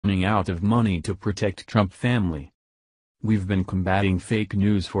running out of money to protect Trump family. We've been combating fake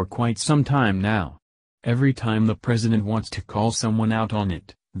news for quite some time now. Every time the president wants to call someone out on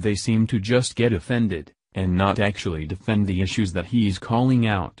it, they seem to just get offended, and not actually defend the issues that he's calling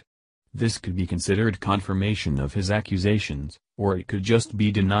out. This could be considered confirmation of his accusations, or it could just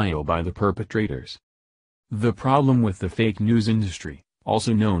be denial by the perpetrators. The problem with the fake news industry,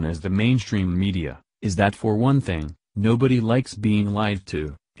 also known as the mainstream media, is that for one thing, nobody likes being lied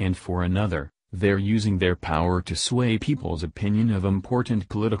to, and for another, they're using their power to sway people's opinion of important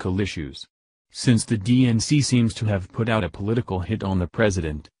political issues. Since the DNC seems to have put out a political hit on the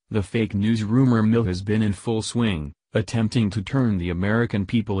president, the fake news rumor mill has been in full swing, attempting to turn the American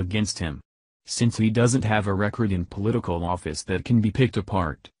people against him. Since he doesn't have a record in political office that can be picked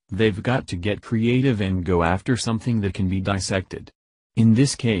apart, they've got to get creative and go after something that can be dissected. In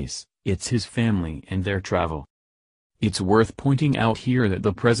this case, it's his family and their travel. It's worth pointing out here that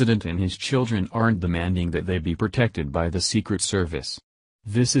the president and his children aren't demanding that they be protected by the Secret Service.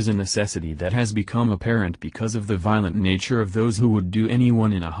 This is a necessity that has become apparent because of the violent nature of those who would do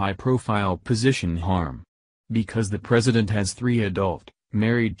anyone in a high-profile position harm. Because the president has 3 adult,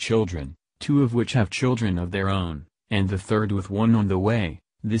 married children, 2 of which have children of their own, and the third with 1 on the way,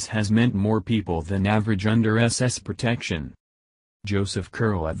 this has meant more people than average under SS protection. Joseph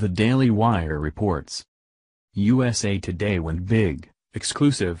Curl at the Daily Wire reports. USA Today went big,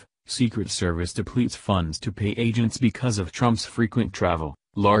 exclusive. Secret Service depletes funds to pay agents because of Trump's frequent travel,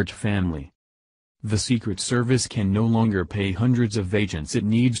 large family. The Secret Service can no longer pay hundreds of agents it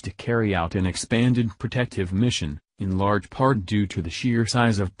needs to carry out an expanded protective mission, in large part due to the sheer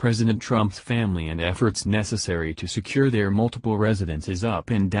size of President Trump's family and efforts necessary to secure their multiple residences up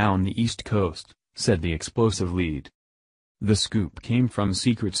and down the East Coast, said the explosive lead. The scoop came from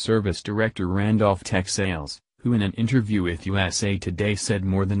Secret Service Director Randolph Texales, who in an interview with USA Today said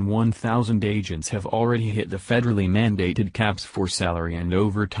more than 1,000 agents have already hit the federally mandated caps for salary and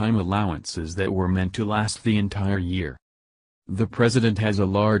overtime allowances that were meant to last the entire year. The president has a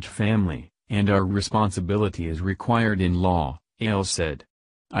large family, and our responsibility is required in law, Ailes said.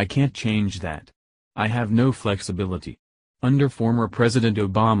 I can't change that. I have no flexibility. Under former President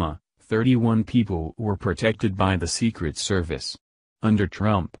Obama, 31 people were protected by the Secret Service. Under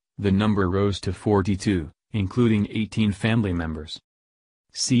Trump, the number rose to 42. Including 18 family members.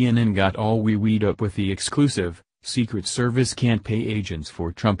 CNN got all weed up with the exclusive, Secret Service can't pay agents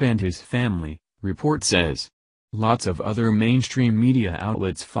for Trump and his family, report says. Lots of other mainstream media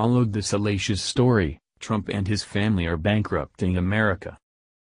outlets followed the salacious story, Trump and his family are bankrupting America.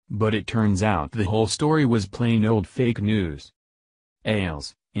 But it turns out the whole story was plain old fake news.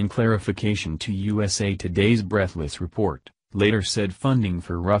 Ailes, in clarification to USA Today's breathless report, later said funding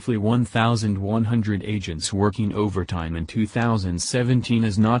for roughly 1,100 agents working overtime in 2017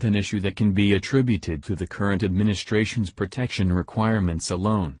 is not an issue that can be attributed to the current administration's protection requirements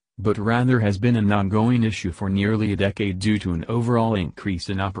alone, but rather has been an ongoing issue for nearly a decade due to an overall increase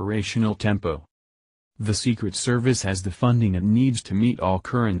in operational tempo. The Secret Service has the funding it needs to meet all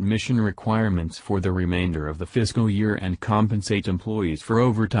current mission requirements for the remainder of the fiscal year and compensate employees for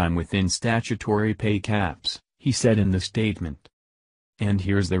overtime within statutory pay caps, he said in the statement. And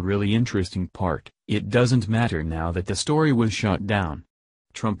here's the really interesting part, it doesn't matter now that the story was shut down.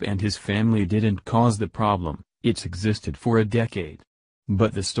 Trump and his family didn't cause the problem, it's existed for a decade.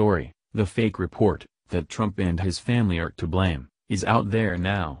 But the story, the fake report, that Trump and his family are to blame, is out there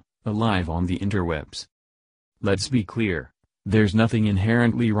now, alive on the interwebs. Let's be clear, there's nothing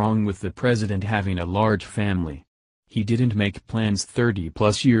inherently wrong with the president having a large family. He didn't make plans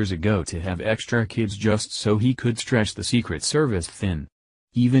 30+ years ago to have extra kids just so he could stretch the Secret Service thin.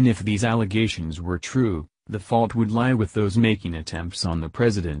 Even if these allegations were true, the fault would lie with those making attempts on the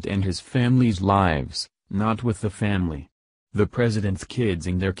president and his family's lives, not with the family. The president's kids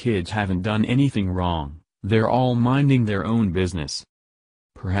and their kids haven't done anything wrong, they're all minding their own business.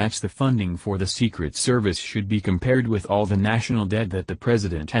 Perhaps the funding for the Secret Service should be compared with all the national debt that the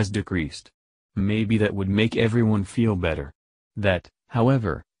president has decreased. Maybe that would make everyone feel better. That,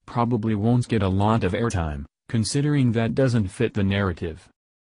 however, probably won't get a lot of airtime, considering that doesn't fit the narrative.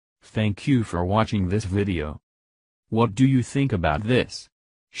 Thank you for watching this video. What do you think about this?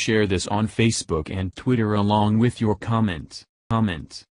 Share this on Facebook and Twitter along with your comments.